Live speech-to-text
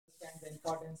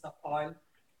importance of oil,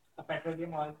 a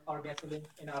petroleum oil or gasoline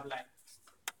in our life.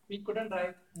 We couldn't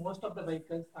drive most of the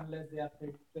vehicles unless they are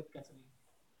filled with gasoline.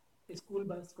 A school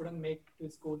bus couldn't make to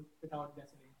school without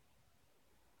gasoline.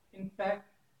 In fact,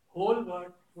 whole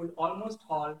world would almost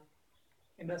halt,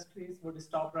 industries would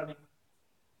stop running,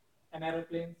 and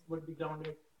aeroplanes would be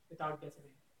grounded without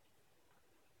gasoline.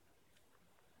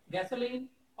 Gasoline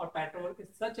or petrol is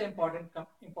such an important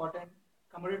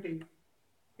commodity.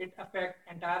 It affects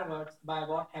entire worlds by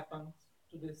what happens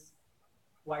to this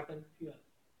vital fuel.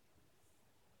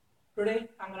 Today,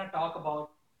 I'm going to talk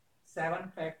about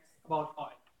 7 facts about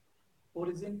oil.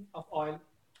 Origin of oil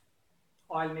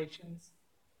nations,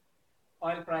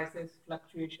 oil prices,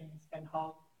 fluctuations, and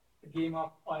how the game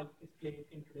of oil is played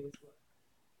in today's world.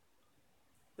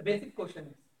 The basic question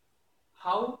is,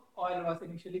 how oil was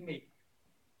initially made?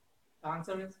 The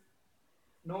answer is,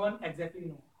 no one exactly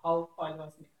knows how oil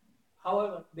was made.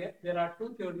 However, there are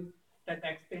 2 theories that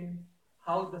explain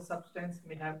how the substance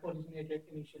may have originated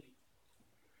initially.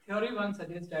 Theory 1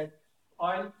 suggests that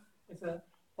oil is a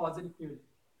fossil fuel,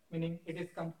 meaning it is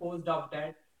composed of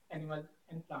dead animals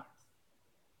and plants.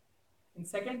 In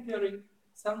second theory,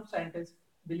 some scientists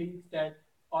believe that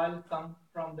oil comes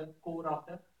from the core of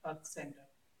the Earth's center.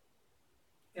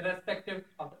 Irrespective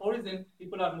of the origin,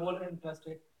 people are more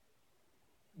interested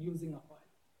using of oil.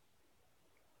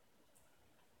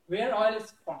 Where oil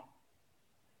is found?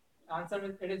 The answer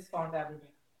is it is found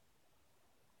everywhere,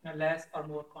 in a less or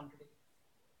more quantity.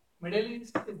 Middle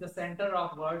East is the center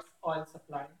of world's oil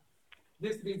supply.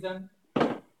 This region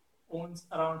owns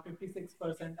around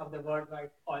 56% of the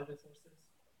worldwide oil resources.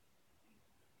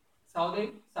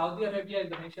 Saudi Arabia is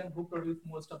the nation who produces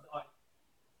most of the oil.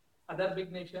 Other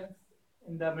big nations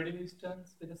in the Middle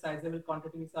Easterns with the sizable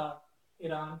quantities are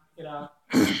Iran, Iraq,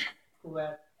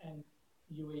 Kuwait, and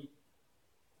UAE.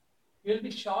 You will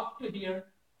be shocked to hear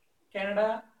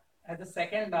Canada has the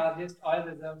second largest oil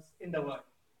reserves in the world.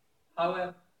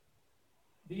 However,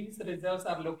 these reserves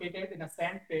are located in a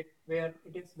sand pit where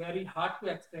it is very hard to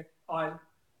extract oil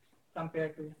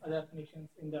compared to other nations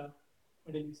in the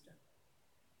Middle Eastern.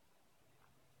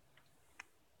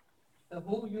 So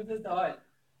who uses the oil?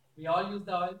 We all use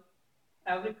the oil.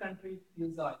 Every country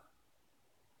uses oil.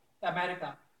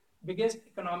 America, biggest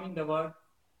economy in the world,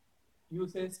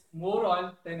 uses more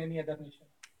oil than any other nation.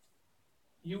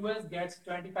 US gets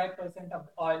 25% of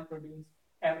the oil produced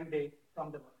every day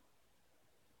from the world.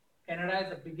 Canada is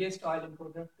the biggest oil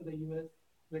importer to the US,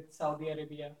 with Saudi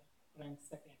Arabia ranked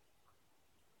second.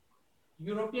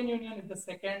 European Union is the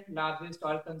second largest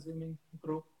oil consuming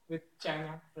group, with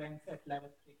China ranked at level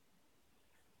 3.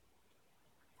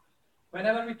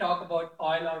 Whenever we talk about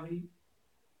oil or we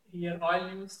hear oil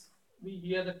use, we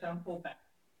hear the term OPEC.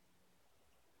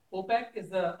 OPEC is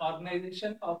the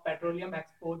organization of petroleum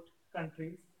export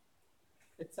countries.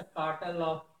 It's a cartel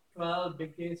of 12 of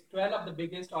the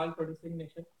biggest oil producing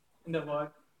nations in the world,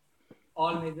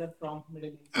 all major from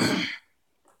Middle East.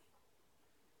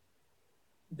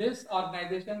 This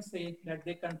organization says that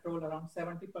they control around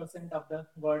 70% of the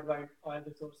worldwide oil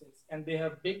resources, and they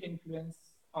have big influence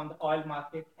on the oil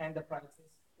market and the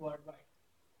prices worldwide.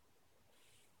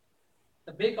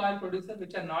 The big oil producers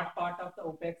which are not part of the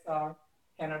OPEC are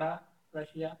Canada,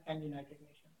 Russia, and United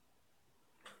Nations.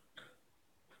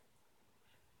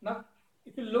 Now,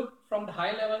 if you look from the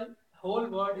high level, whole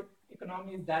world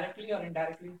economy is directly or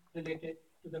indirectly related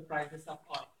to the prices of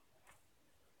oil.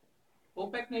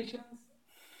 OPEC nations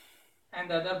and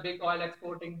the other big oil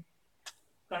exporting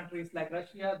countries like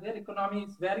Russia, their economy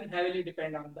is very heavily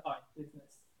dependent on the oil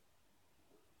business.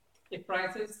 If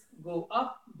prices go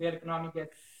up, their economy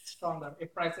gets stronger.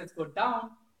 If prices go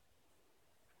down,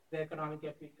 their economy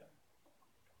gets weaker.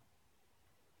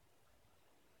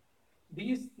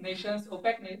 These nations,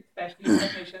 especially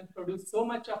OPEC nations, produce so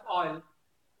much of oil,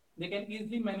 they can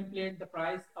easily manipulate the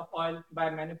price of oil by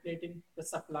manipulating the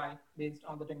supply based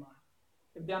on the demand.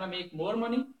 If they want to make more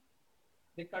money,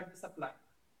 they cut the supply.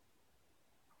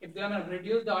 If they want to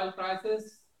reduce the oil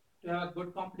prices to have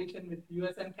good competition with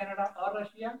US and Canada or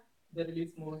Russia, they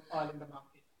release more oil in the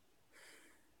market.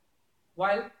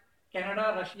 While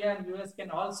Canada, Russia, and US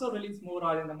can also release more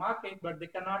oil in the market, but they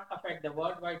cannot affect the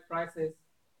worldwide prices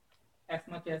as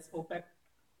much as OPEC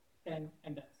can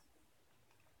and does.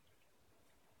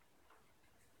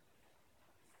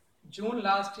 June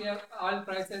last year, oil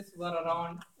prices were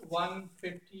around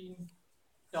 $115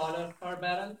 per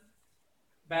barrel.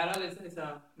 Barrel is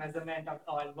a measurement of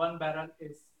oil. 1 barrel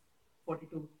is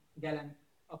 42 gallons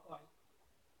of oil.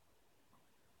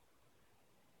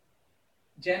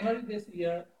 January this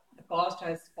year, the cost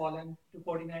has fallen to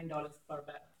 $49 per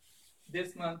barrel.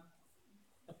 This month,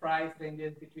 the price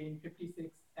ranges between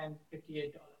 $56 and $58.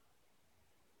 $88.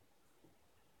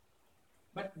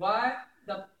 But why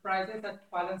the prices have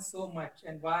fallen so much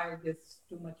and why there's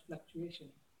too much fluctuation?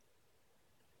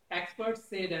 Experts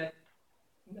say that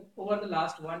over the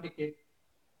last 1 decade,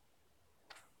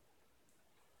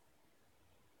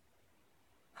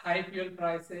 high fuel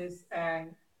prices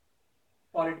and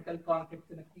political conflicts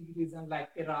in a key region like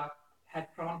Iraq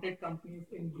had prompted companies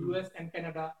in US and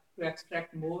Canada to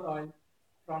extract more oil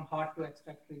from hard to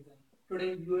extract region.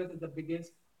 Today, US is the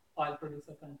biggest oil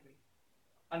producer country.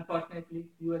 Unfortunately,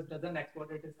 US doesn't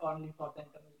export it, it's only for the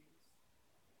internal use.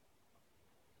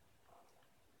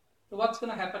 So what's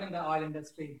going to happen in the oil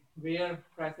industry? Where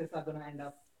prices are going to end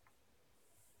up?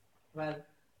 Well,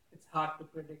 it's hard to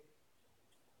predict.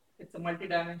 It's a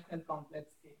multidimensional complex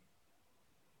game.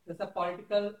 There's a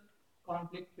political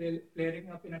conflict flaring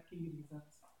up in a key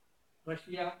regions.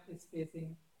 Russia is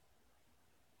facing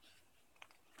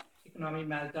economic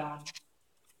meltdown.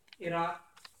 Iraq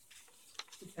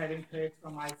is having threats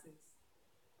from ISIS.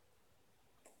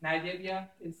 Nigeria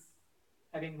is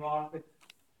having war with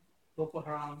Boko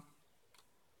Haram.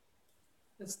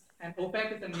 And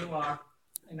OPEC is a new war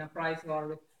in a price war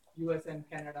with US and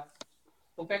Canada.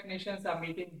 OPEC nations are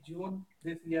meeting June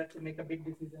this year to make a big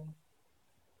decision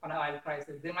on oil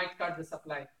prices. They might cut the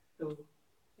supply to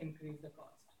increase the cost.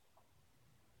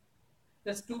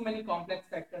 There's too many complex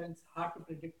factors. It's hard to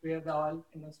predict where the oil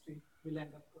industry will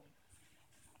end up going.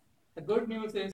 The good news is